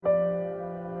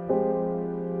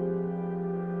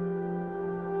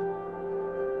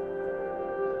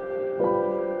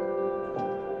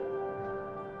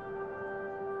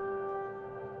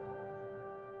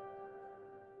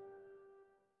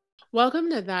Welcome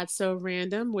to That's So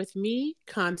Random with me,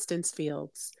 Constance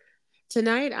Fields.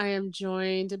 Tonight I am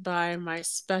joined by my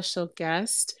special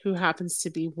guest, who happens to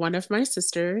be one of my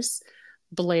sisters,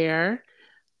 Blaire.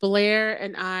 Blaire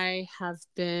and I have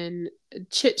been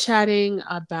chit chatting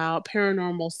about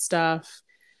paranormal stuff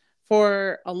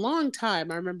for a long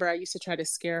time. I remember I used to try to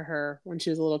scare her when she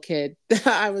was a little kid.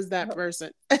 I was that Oh,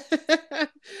 person.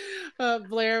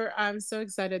 Blaire, I'm so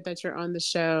excited that you're on the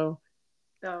show.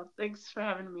 no, thanks for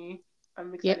having me.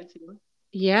 I'm Yeah, excited too.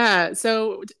 yeah.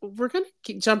 So we're going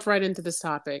to jump right into this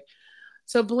topic.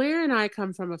 So Blaire and I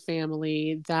come from a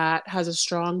family that has a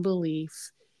strong belief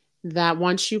that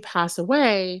once you pass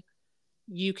away,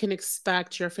 you can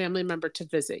expect your family member to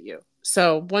visit you.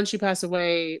 So once you pass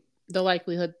away, the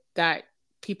likelihood that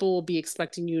people will be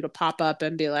expecting you to pop up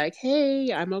and be like,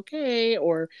 "Hey, I'm okay,"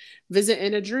 or visit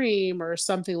in a dream or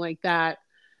something like that,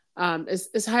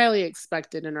 is highly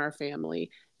expected in our family.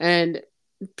 And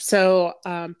so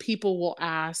people will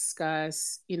ask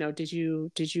us, did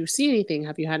you see anything?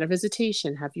 Have you had a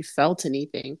visitation? Have you felt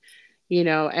anything?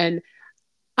 And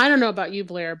I don't know about you,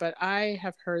 Blaire, but I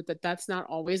have heard that that's not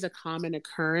always a common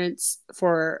occurrence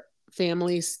for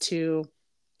families to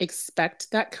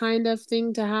expect that kind of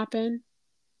thing to happen.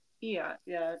 Yeah.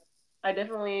 I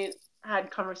definitely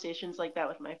had conversations like that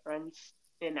with my friends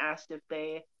and asked if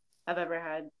they have ever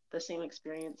had the same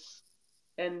experience.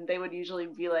 And they would usually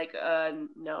be like,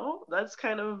 no, that's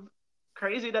kind of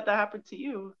crazy that that happened to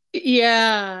you.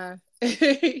 Yeah.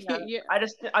 Yeah, Yeah. I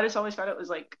just always thought it was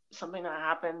like something that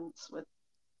happens with,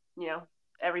 you know,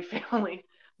 every family,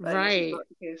 but I guess it's Right. not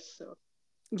the case. So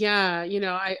Yeah.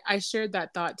 I shared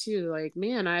that thought too. Like,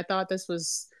 man, I thought this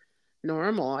was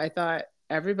normal. I thought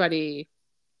everybody,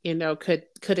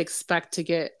 could expect to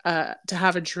get to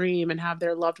have a dream and have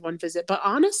their loved one visit. But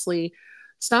honestly,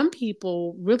 some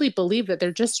people really believe that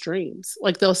they're just dreams.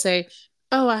 Like they'll say,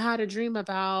 "Oh, I had a dream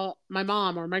about my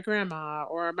mom or my grandma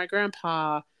or my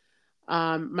grandpa,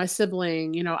 my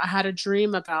sibling. I had a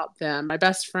dream about them, my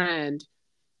best friend."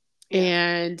 yeah,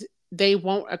 And they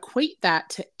won't equate that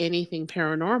to anything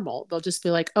paranormal. They'll just be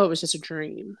like, "Oh, it was just a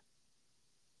dream."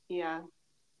 yeah.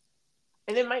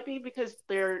 And it might be because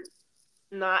they're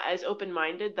not as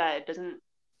open-minded that it doesn't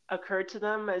occur to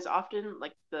them as often,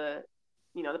 like the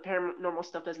paranormal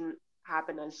stuff doesn't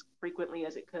happen as frequently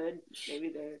as it could. Maybe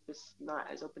they're just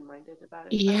not as open-minded about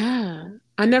it. I don't know. Yeah.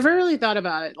 I never really thought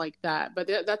about it like that, but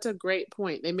that's a great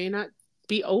point. They may not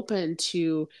be open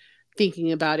to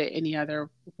thinking about it any other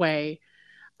way.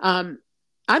 Um,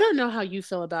 I don't know how you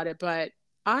feel about it, but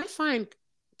I find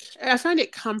I find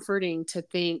it comforting to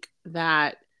think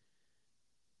that,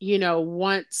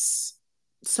 once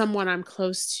someone I'm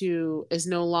close to is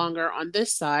no longer on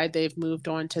this side, they've moved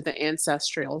on to the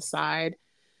ancestral side,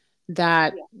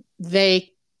 that Yeah,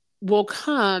 they will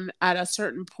come at a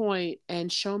certain point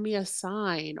and show me a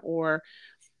sign or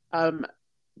um,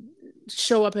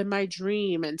 show up in my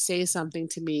dream and say something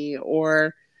to me,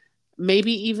 or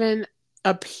maybe even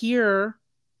appear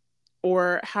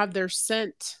or have their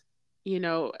scent, you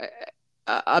know,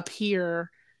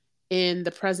 appear in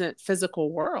the present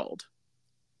physical world.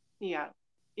 yeah,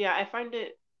 yeah. I find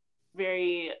it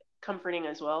very comforting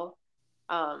as well.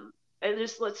 It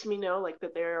just lets me know like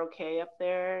that they're okay up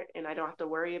there, and I don't have to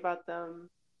worry about them,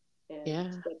 and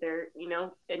Yeah. that they're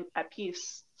at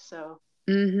peace. So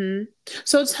Mm-hmm.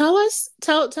 So tell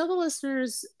the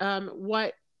listeners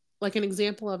what, like, an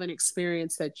example of an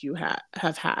experience that you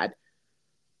have had.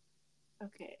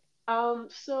 okay.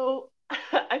 So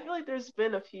I feel like there's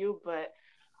been a few, but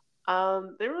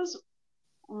there was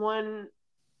one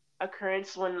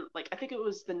occurrence when, like, I think it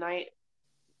was the night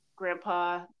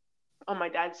grandpa on my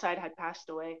dad's side had passed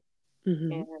away,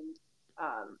 Mm-hmm. and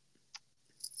um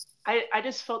I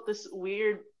just felt this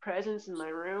weird presence in my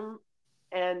room,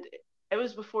 and it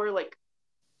was before, like,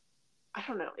 I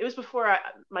don't know, it was before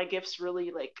my gifts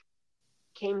really like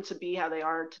came to be how they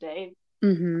are today.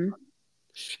 Mm-hmm.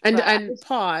 And But I and just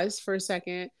pause for a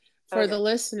second for the okay.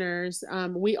 listeners.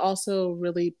 We also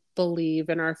really believe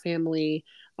in our family,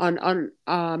 on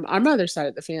our mother's side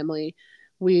of the family.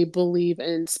 We believe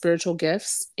in spiritual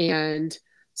gifts, and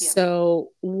Yeah, so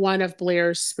one of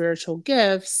Blaire's spiritual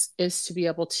gifts is to be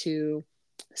able to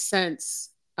sense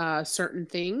certain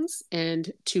things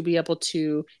and to be able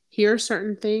to hear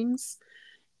certain things.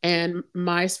 yeah, And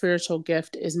my spiritual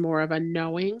gift is more of a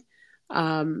knowing,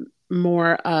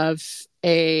 more of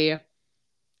a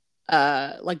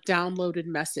like downloaded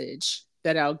message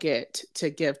that I'll get to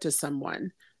give to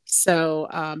someone. So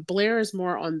Blaire is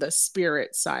more on the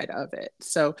spirit side of it.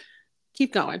 So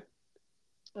keep going.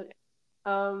 okay.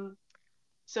 um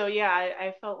so yeah,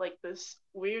 I felt like this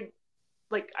weird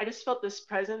like I just felt this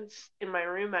presence in my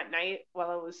room at night while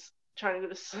I was trying to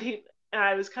go to sleep, and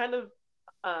I was kind of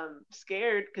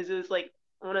scared because it was like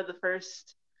one of the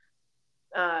first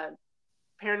uh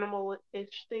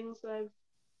paranormal-ish things that I've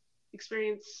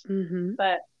experienced. Mm-hmm.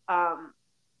 But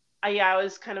yeah, I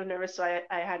was kind of nervous, so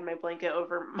I had my blanket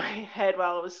over my head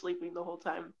while I was sleeping the whole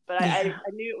time. But Yeah.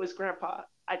 I knew it was Grandpa.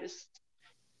 I just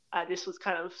was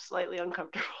kind of slightly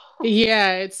uncomfortable.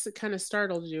 Yeah, it's kind of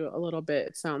startled you a little bit,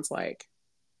 it sounds like.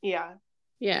 Yeah,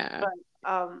 Yeah.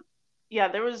 but yeah,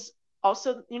 there was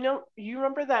also, you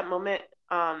remember that moment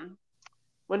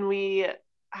when we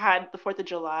had the 4th of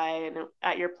July and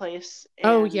at your place,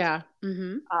 Oh, and yeah.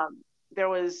 Mm-hmm. there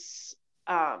was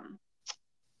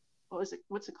what was it?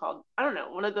 What's it called? I don't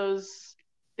know. One of those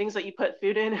things that you put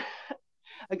food in,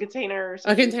 a container or A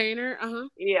something. container? Uh-huh.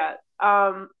 Yeah.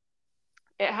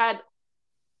 It had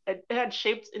it had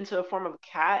shaped into a form of a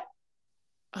cat.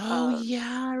 Oh, Um,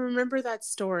 yeah, I remember that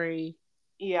story.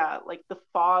 yeah, like the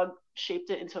fog shaped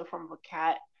it into a form of a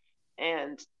cat,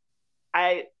 and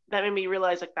I that made me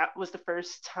realize like that was the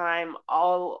first time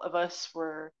all of us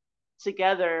were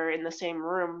together in the same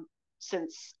room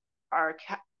since our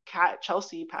cat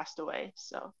Chelsea passed away.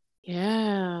 So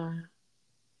Yeah.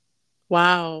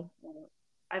 Wow.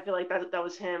 I feel like that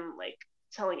was him like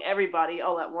telling everybody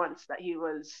all at once that he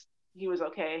was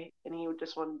okay and he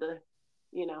just wanted to,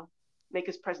 you know, make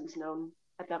his presence known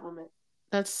at that moment.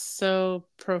 That's so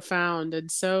profound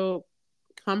and so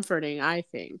comforting, I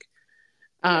think.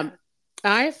 Um, Yeah.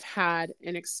 I've had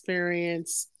an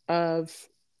experience of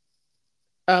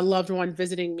a loved one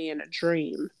visiting me in a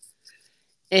dream.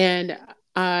 And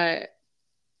uh,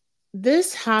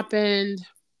 this happened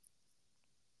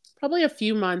probably a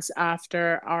few months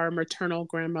after our maternal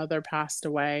grandmother passed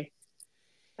away.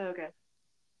 Okay.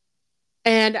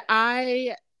 And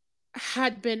I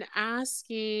had been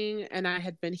asking and I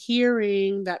had been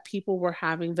hearing that people were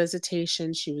having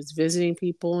visitation. She was visiting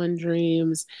people in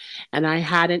dreams, and I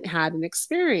hadn't had an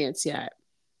experience yet.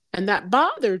 And that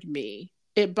bothered me.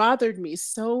 It bothered me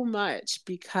so much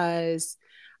because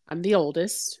I'm the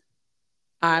oldest.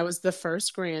 I Yeah. was the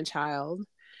first grandchild.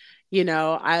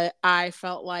 I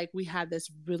felt like we had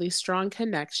this really strong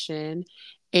connection,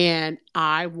 and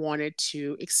I wanted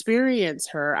to experience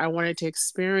her. I wanted to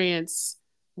experience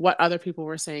what other people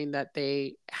were saying that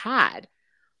they had.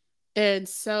 And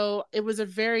so it was a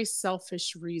very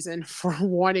selfish reason for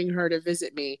wanting her to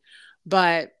visit me,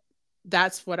 but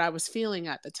that's what I was feeling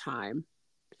at the time.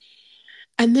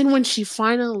 And then when she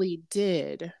finally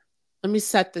did, let me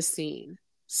set the scene.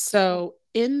 So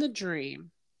in the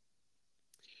dream,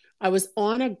 I was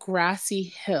on a grassy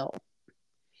hill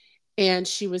and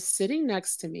she was sitting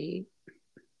next to me,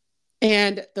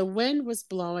 and the wind was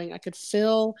blowing. I could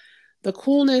feel the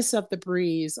coolness of the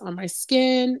breeze on my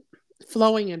skin,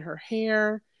 flowing in her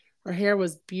hair. Her hair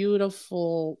was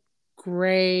beautiful,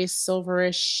 gray,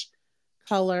 silverish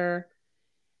color.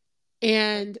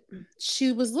 And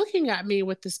she was looking at me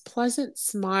with this pleasant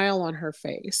smile on her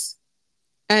face.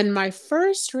 And my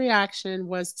first reaction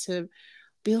was to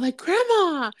be like,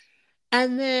 Grandma.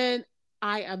 And then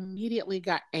I immediately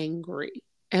got angry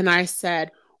and I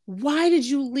said, why did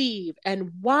you leave?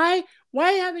 And why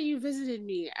haven't you visited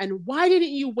me? And why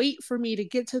didn't you wait for me to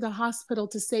get to the hospital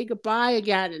to say goodbye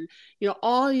again? And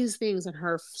all these things. And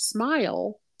her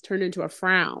smile turned into a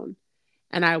frown.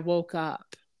 And I woke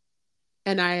up,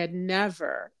 and I had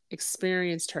never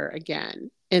experienced her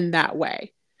again in that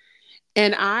way.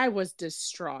 And I was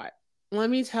distraught. Let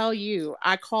me tell you,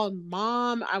 I called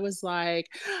mom. I was like,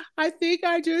 I think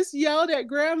I just yelled at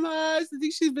grandma. I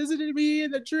think she visited me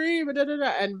in the dream.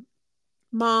 And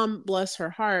mom, bless her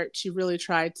heart, she really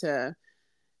tried to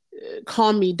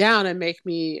calm me down and make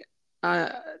me,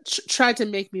 tried to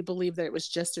make me believe that it was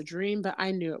just a dream, but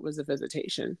I knew it was a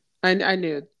visitation. I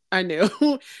knew. I knew,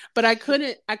 but I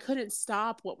couldn't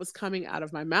stop what was coming out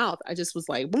of my mouth. I just was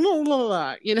like, blah,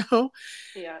 blah, blah.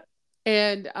 Yeah.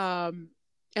 And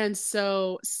and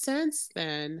so since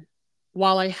then,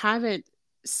 while I haven't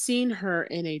seen her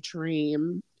in a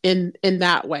dream in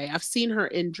that way, I've seen her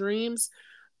in dreams,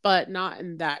 but not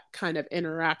in that kind of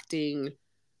interacting,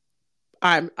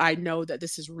 I know that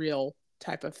this is real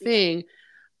type of Yeah. thing.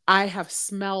 I have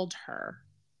smelled her.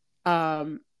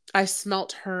 Um I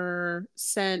smelt her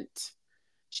scent.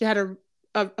 She had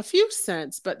a few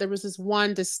scents, but there was this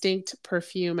one distinct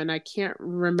perfume, and I can't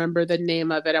remember the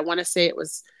name of it. I want to say it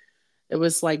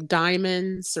was like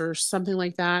diamonds or something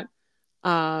like that.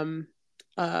 Um,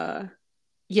 uh,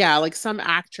 yeah, like some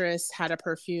actress had a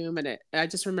perfume, and I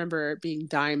just remember it being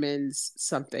diamonds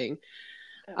something.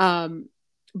 Okay. Um,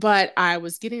 but I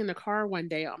was getting in the car one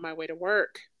day on my way to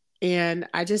work, and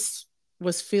I just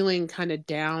was feeling kind of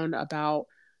down about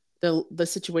the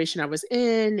situation I was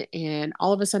in, and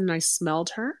all of a sudden I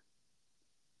smelled her.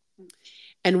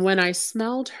 And when I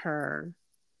smelled her,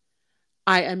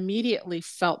 I immediately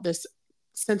felt this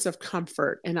sense of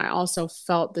comfort, and I also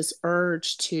felt this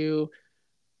urge to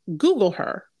Google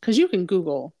her, because you can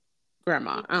Google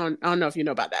grandma. I don't know if you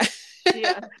know about that.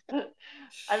 Yeah.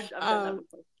 I've done that um,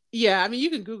 before. yeah, I mean, you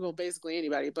can Google basically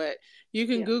anybody, but you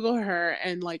can Yeah. Google her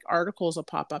and like articles will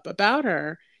pop up about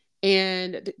her.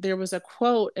 And there was a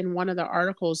quote in one of the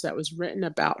articles that was written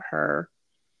about her,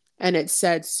 and it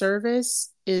said,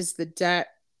 "Service is the debt,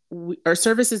 or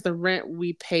service is the rent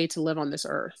we pay to live on this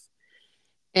earth."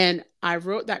 And I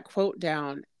wrote that quote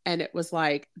down, and it was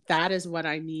like, that is what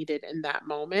I needed in that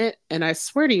moment. And I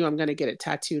swear to you, I'm going to get it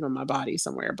tattooed on my body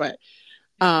somewhere. But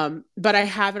I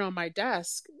have it on my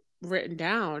desk written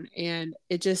down, and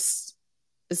it just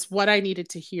is what I needed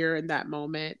to hear in that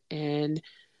moment. And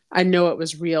I know it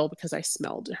was real because I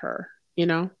smelled her, you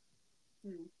know?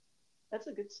 Hmm. That's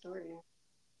a good story.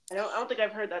 I don't think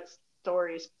I've heard that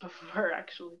stories before,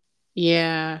 actually.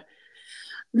 Yeah.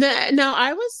 Now,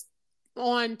 I was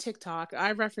on TikTok.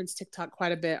 I reference TikTok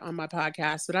quite a bit on my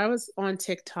podcast, but I was on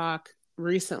TikTok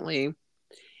recently,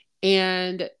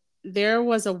 and there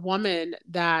was a woman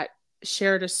that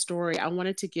shared a story. I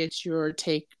wanted to get your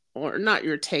take, or not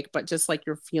your take, but just like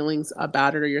your feelings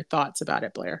about it or your thoughts about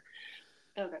it, Blaire.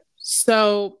 Okay.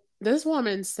 So this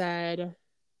woman said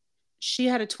she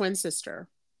had a twin sister.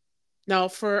 Now,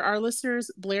 for our listeners,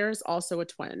 Blaire is also a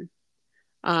twin,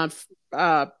 f-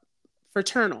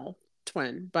 fraternal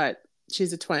twin, but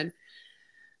she's a twin.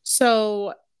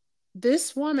 So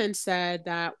this woman said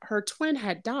that her twin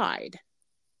had died,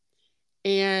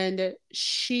 and her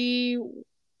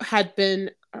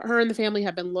and the family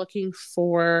had been looking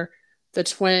for the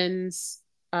twins'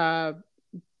 uh,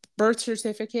 birth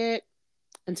certificate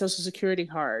and social security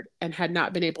card, and had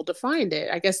not been able to find it.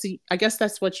 I guess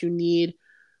that's what you need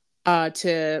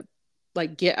to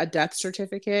like get a death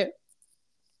certificate.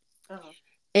 Uh-huh.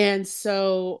 And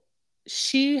so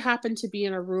she happened to be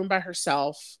in a room by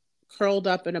herself, curled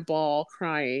up in a ball,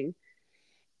 crying.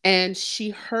 And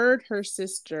she heard her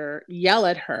sister yell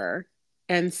at her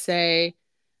and say,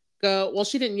 "Go." Well,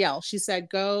 she didn't yell. She said,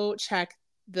 "Go check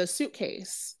the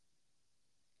suitcase."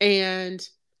 And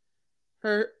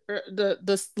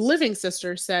the living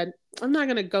sister said, "I'm not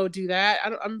gonna go do that.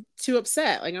 I'm too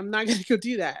upset. Like, I'm not gonna go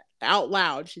do that." Out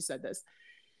loud, she said this.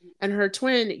 And her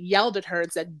twin yelled at her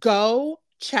and said, "Go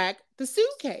check the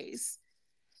suitcase."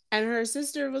 And her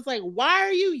sister was like, "Why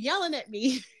are you yelling at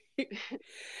me?"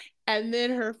 And then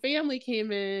her family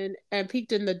came in and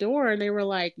peeked in the door, and they were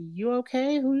like, "You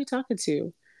okay? Who are you talking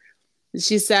to?" And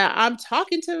she said, "I'm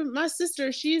talking to my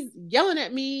sister. She's yelling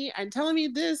at me and telling me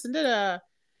this and da."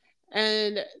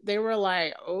 And they were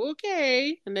like,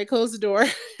 "Okay." And they closed the door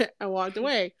and walked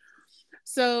away.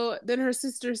 So then her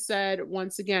sister said,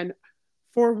 once again,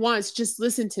 "For once, just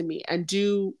listen to me and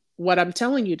do what I'm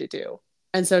telling you to do."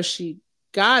 And so she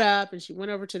got up and she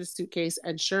went over to the suitcase,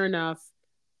 and sure enough,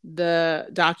 the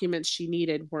documents she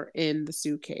needed were in the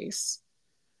suitcase.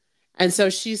 And so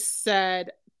she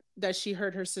said that she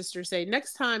heard her sister say,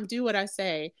 "Next time, do what I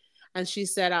say." And she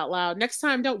said out loud, "Next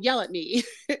time, don't yell at me."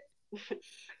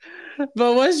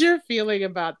 But what's your feeling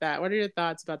about that? What are your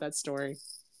thoughts about that story?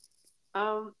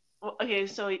 Well, okay,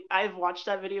 so I've watched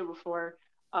that video before.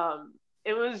 Um,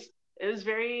 it was it was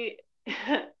very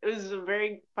it was a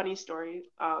very funny story.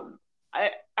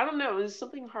 I don't know, it was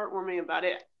something heartwarming about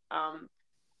it.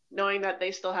 Knowing that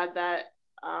they still had that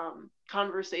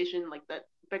conversation, like that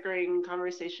bickering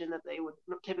conversation that they would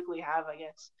typically have, I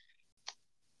guess.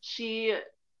 She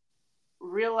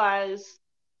realized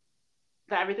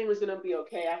that everything was gonna be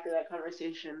okay after that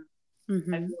conversation, I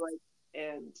Mm-hmm. feel like.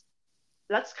 And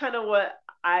that's kind of what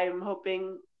I'm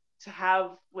hoping to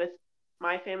have with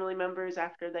my family members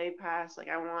after they pass. Like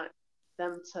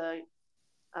them to,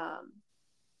 um,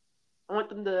 I want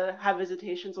them to have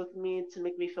visitations with me to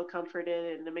make me feel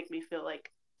comforted and to make me feel like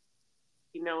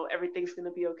everything's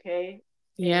gonna be okay,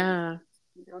 and Yeah.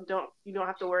 you don't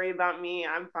have to worry about me.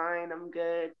 I'm fine. I'm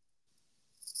good.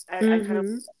 I kind of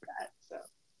Mm-hmm. like that. So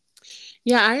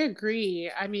Yeah, I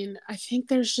agree. I mean, I think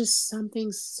there's just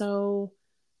something so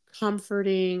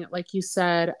comforting, like you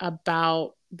said,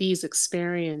 about these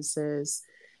experiences.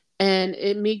 And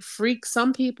it may freak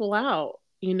some people out,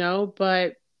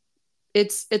 but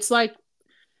it's like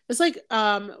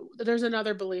there's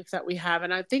another belief that we have,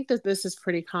 and I think that this is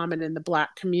pretty common in the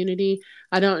Black community.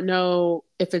 I don't know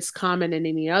if it's common in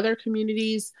any other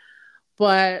communities,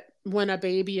 but when a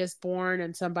baby is born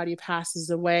and somebody passes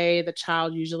away, the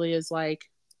child usually is like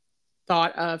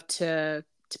thought of to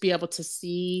be able to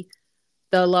see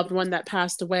the loved one that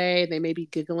passed away. They may be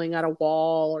giggling at a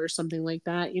wall or something like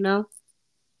that, you know?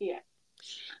 Yeah.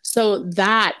 So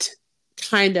that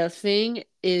kind of thing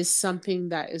is something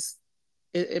that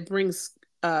it brings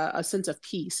a sense of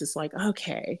peace. It's like,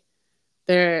 okay,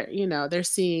 they're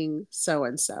seeing so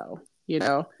and so, you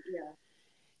know?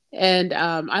 Yeah. And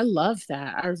I love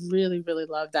that. I really, really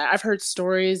love that. I've heard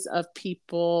stories of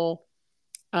people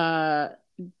uh,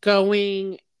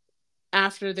 going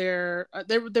after there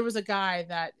was a guy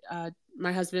that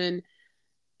my husband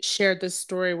shared this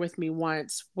story with me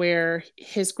once where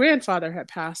his grandfather had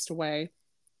passed away,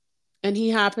 and he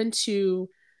happened to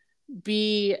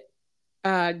be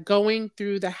going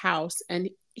through the house, and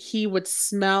he would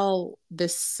smell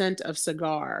this scent of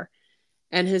cigar,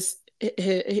 and his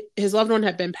loved one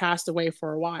had been passed away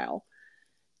for a while,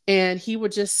 and he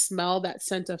would just smell that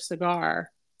scent of cigar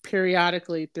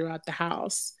periodically throughout the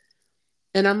house.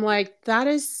 And I'm like, that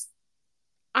is,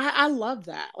 I love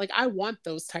that. Like, I want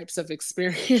those types of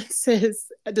experiences.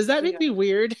 Does that make Yeah. me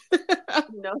weird?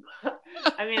 No.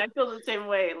 I mean, I feel the same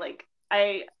way. Like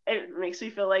it makes me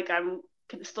feel like I'm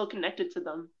still connected to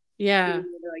them, Yeah. even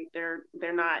though like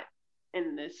they're not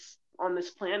in this on this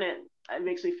planet. It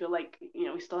makes me feel like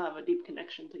we still have a deep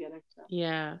connection together. So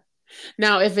Yeah.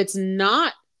 Now, if it's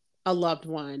not a loved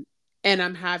one and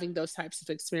I'm having those types of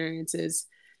experiences,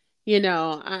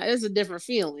 it's a different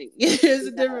feeling. It's a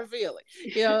yeah, different feeling.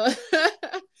 You know,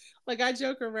 like I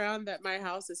joke around that my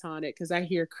house is haunted because I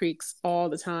hear creaks all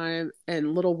the time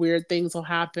and little weird things will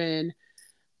happen.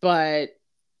 But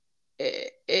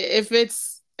if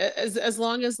it's as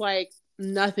long as like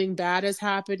nothing bad is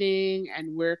happening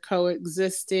and we're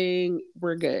coexisting,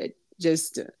 we're good.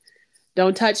 Just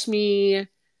don't touch me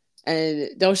and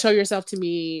don't show yourself to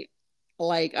me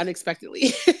like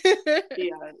unexpectedly.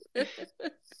 yeah,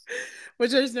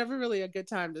 Which there's never really a good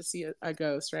time to see a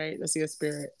ghost, right? To see a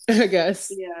spirit, I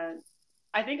guess. yeah.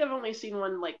 I think I've only seen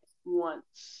one like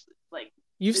once. Like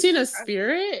You've this seen a is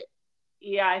spirit?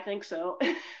 yeah, I think so.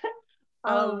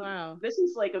 Oh, wow. This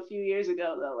is like a few years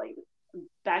ago though. Like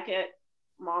back at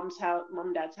mom's house, mom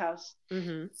and dad's house.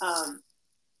 Mm-hmm. Um,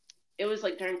 it was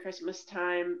like during Christmas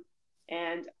time,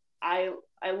 and I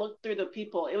looked through the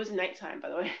peephole. It was nighttime, by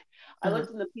the way. I Uh-huh.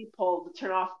 looked in the peephole to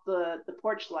turn off the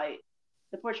porch light.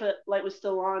 The porch light was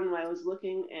still on when I was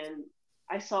looking, and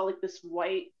I saw like this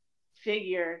white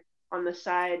figure on the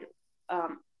side,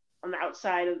 um, on the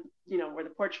outside of where the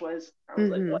porch was. I was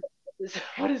like,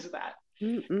 Mm-hmm. what is that?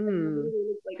 And it Mm-mm. literally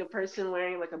looked like a person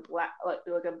wearing like a black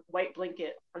like a white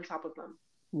blanket on top of them.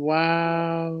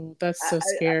 Wow. That's I, so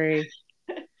scary.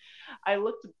 I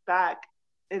looked back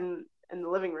in the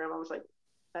living room. I was like,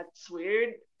 "That's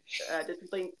weird.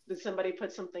 Did somebody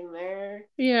put something there?"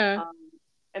 Yeah. Um,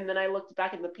 and then I looked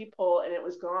back in the peephole, and it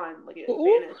was gone. Like it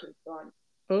Ooh. vanished. It was gone.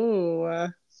 Oh.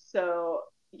 So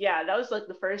yeah, that was like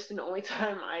the first and only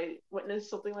time I witnessed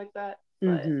something like that.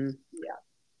 But Mm-hmm.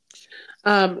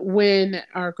 yeah, When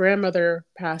our grandmother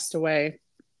passed away,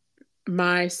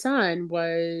 my son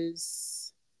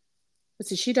was, let's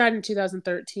see, she died in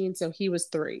 2013, so he was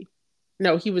 3.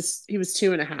 No, he was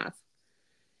 2.5.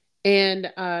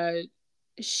 And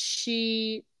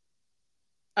she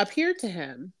appeared to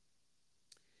him,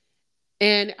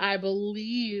 and I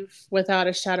believe without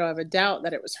a shadow of a doubt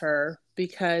that it was her,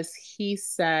 because he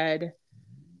said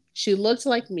she looked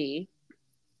like me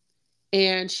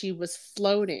and she was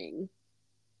floating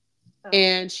oh,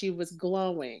 and she was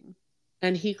glowing,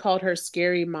 and he called her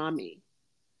scary mommy,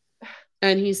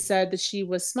 and he said that she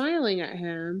was smiling at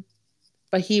him,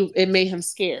 but it made him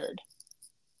scared.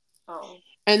 oh,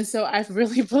 And so I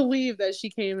really believe that she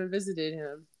came and visited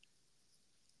him.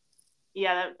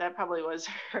 yeah, that probably was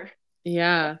her. That's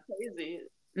Yeah. crazy.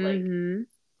 Like, Mm-hmm.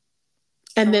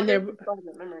 I And then wonder if there, he still has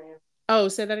that memory. oh,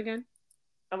 say that again.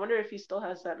 I wonder if he still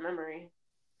has that memory.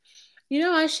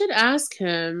 I should ask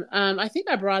him. I think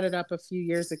I brought it up a few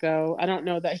years ago. I don't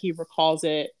know that he recalls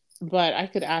it, but I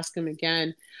could ask him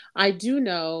again. I do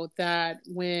know that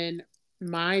when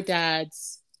my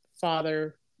dad's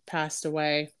father passed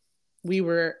away, we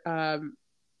were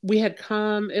we had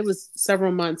come. It was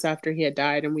several months after he had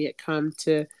died, and we had come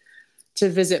to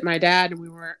visit my dad, and we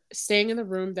were staying in the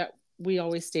room that we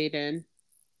always stayed in.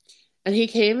 And he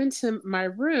came into my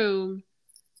room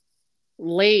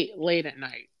late at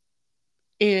night,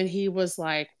 and he was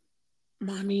like,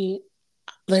 "Mommy,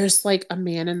 there's like a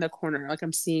man in the corner, like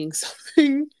I'm seeing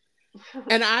something."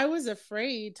 And I was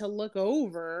afraid to look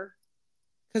over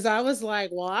because I was like,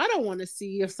 well, I don't want to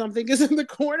see if something is in the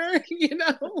corner,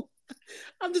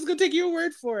 I'm just gonna take your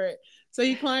word for it. So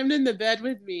he climbed in the bed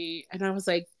with me, and I was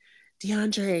like,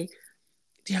 DeAndre,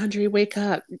 wake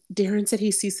up. Darren said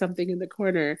he sees something in the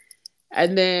corner.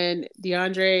 And then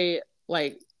DeAndre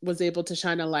like was able to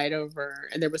shine a light over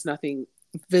and there was nothing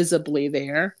visibly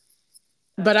there.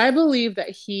 But I Okay. believe that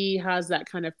he has that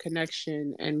kind of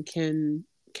connection and can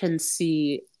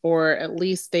see, or at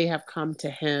least they have come to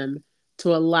him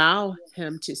to allow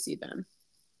him to see them.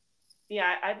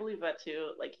 Yeah, I believe that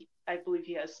too. Like, I believe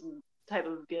he has some type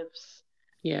of gifts.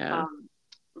 Yeah. Um,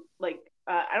 like,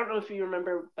 I don't know if you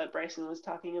remember, but Bryson was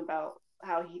talking about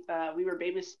how we were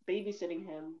babysitting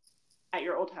him at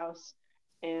your old house,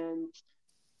 and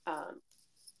um,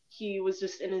 he was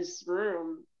just in his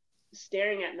room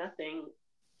staring at nothing.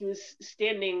 He was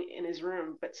standing in his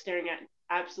room, but staring at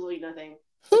absolutely nothing, like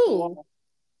the Who? wall,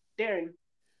 staring.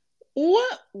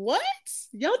 What?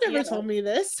 Y'all never Yeah. told me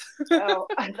this. Oh,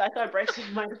 I thought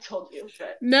Bryson might have told you,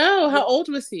 but No, yeah, how old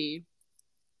was he?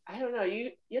 I don't know.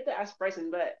 You have to ask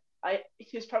Bryson, but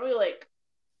he was probably like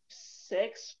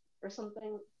 6 or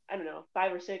something. I don't know,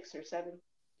 5 or 6 or 7.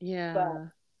 But Yeah.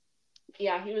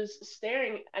 yeah, he was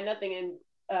staring at nothing,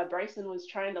 and Bryson was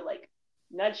trying to like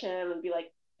nudge him and be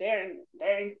like, Darren,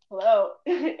 Darren, hello,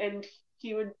 and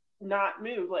he would not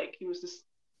move. Like he was just,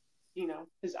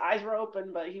 his eyes were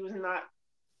open, but he was not,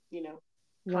 you know,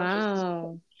 conscious.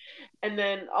 Wow. And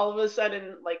then all of a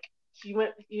sudden, like he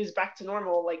was back to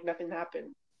normal, like nothing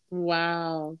happened.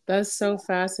 Wow. That's so Yeah,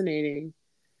 fascinating.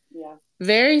 yeah.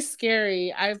 Very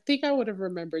scary. I think I would have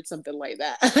remembered something like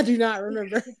that. I do not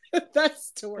remember that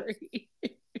story.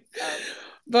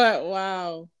 But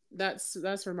wow, that's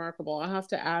remarkable. I have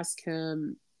to ask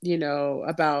him,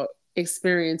 about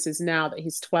experiences now that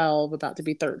he's 12, about to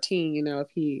be 13,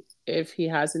 if he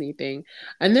has anything.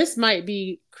 And this might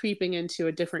be creeping into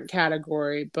a different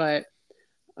category, but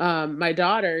my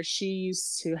daughter, she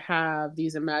used to have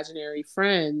these imaginary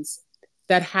friends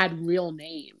that had real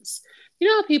names. You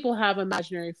know how people have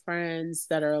imaginary friends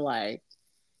that are like,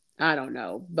 I don't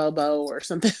know, Bobo or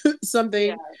something, Yeah,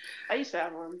 something. I used to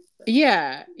have one.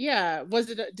 Yeah, yeah.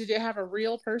 Did it have a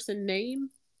real person name?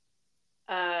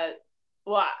 Uh,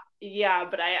 well, yeah,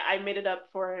 but I made it up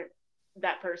for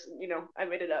that person. I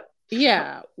made it up. So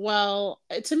Yeah. Well,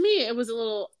 to me, it was a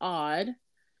little odd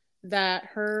that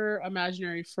her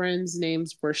imaginary friends'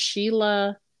 names were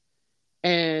Sheila,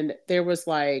 and there was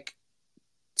like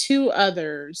two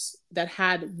others that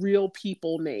had real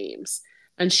people names.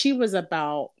 And she was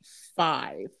about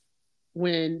 5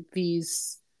 when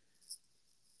these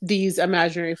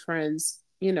imaginary friends,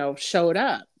 showed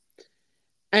up.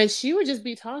 And she would just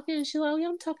be talking, and she's like, "Oh, yeah,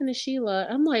 I'm talking to Sheila."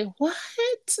 I'm like, "What?"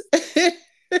 how'd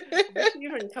you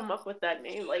even come up with that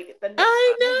name? Like the name, I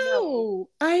I don't know. know,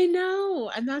 I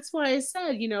know, and that's why I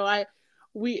said,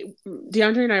 we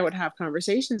DeAndre and I would have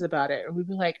conversations about it, and we'd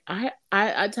be like,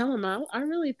 I tell him, I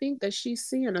really think that she's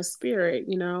seeing a spirit.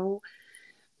 And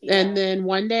Yeah, then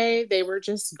one day they were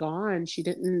just gone. She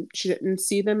didn't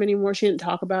see them anymore. She didn't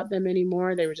talk about them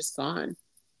anymore. They were just gone.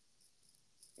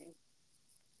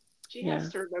 she has Yeah.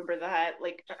 to remember that.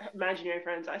 Like imaginary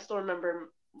friends, I still remember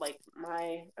like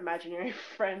my imaginary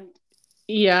friend. So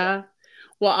Yeah.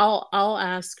 Well, I'll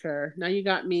ask her. Now you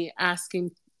got me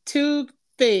asking two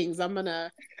things. I'm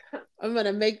gonna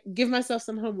give myself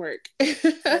some homework.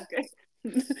 okay,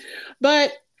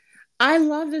 But I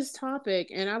love this topic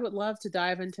and I would love to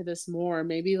dive into this more.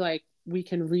 Maybe like we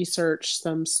can research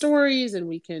some stories and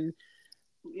we can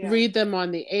yeah, read them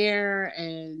on the air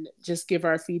and just give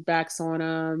our feedbacks on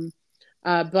them.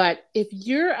 But if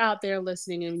you're out there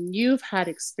listening and you've had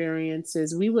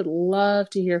experiences, we would love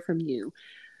to hear from you.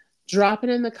 Drop it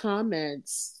in the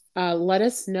comments. Let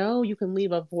us know. You can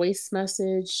leave a voice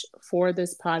message for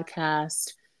this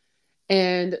podcast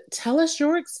and tell us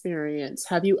your experience.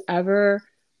 Have you ever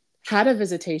had a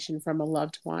visitation from a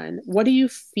loved one? What do you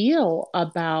feel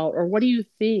about, or what do you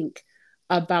think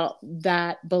about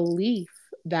that belief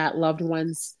that loved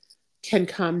ones can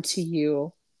come to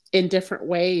you in different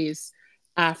ways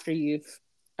after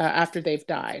after they've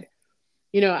died?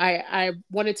 I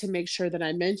wanted to make sure that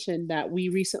I mentioned that we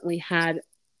recently had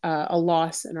a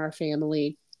loss in our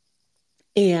family,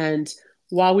 and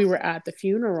while we were at the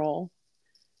funeral,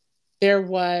 there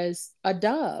was a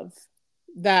dove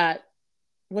that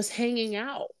was hanging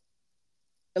out,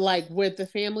 like with the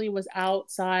family was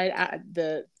outside at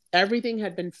the everything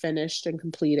had been finished and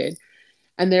completed,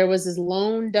 and there was this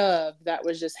lone dove that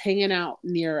was just hanging out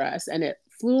near us, and it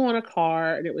flew on a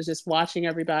car and it was just watching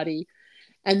everybody.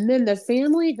 And then the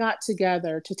family got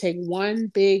together to take one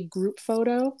big group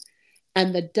photo,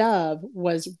 and the dove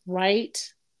was right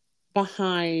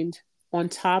behind, on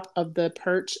top of the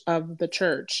perch of the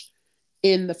church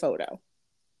in the photo.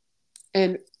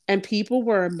 And people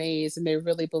were amazed, and they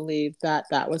really believed that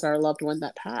that was our loved one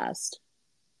that passed.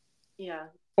 yeah.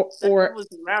 That stuff or was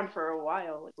around for a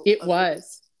while, like it a minute.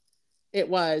 was, it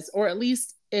was, or at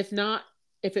least if not,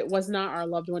 if it was not our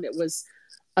loved one, it was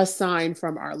a sign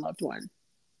from our loved one.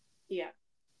 Yeah,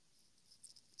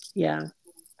 Yeah.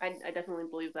 I definitely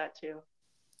believe that too.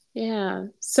 Yeah.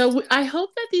 So I hope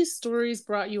that these stories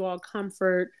brought you all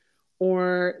comfort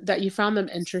or that you found them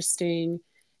interesting.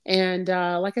 And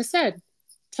like I said,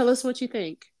 tell us what you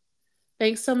think.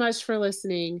 Thanks so much for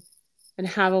listening and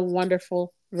have a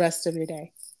wonderful rest of your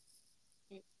day.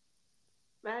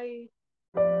 Bye.